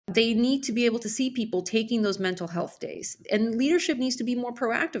They need to be able to see people taking those mental health days. And leadership needs to be more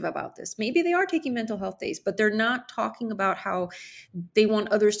proactive about this. Maybe they are taking mental health days, but they're not talking about how they want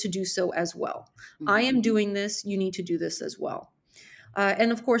others to do so as well. I am doing this, you need to do this as well.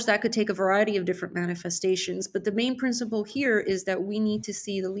 And of course, that could take a variety of different manifestations. But the main principle here is that we need to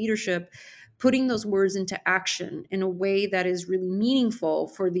see the leadership putting those words into action in a way that is really meaningful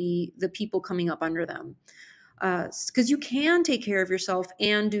for the people coming up under them. Because you can take care of yourself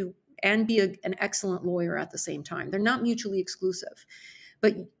and be an excellent lawyer at the same time. They're not mutually exclusive,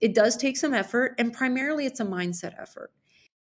 but it does take some effort, and primarily it's a mindset effort.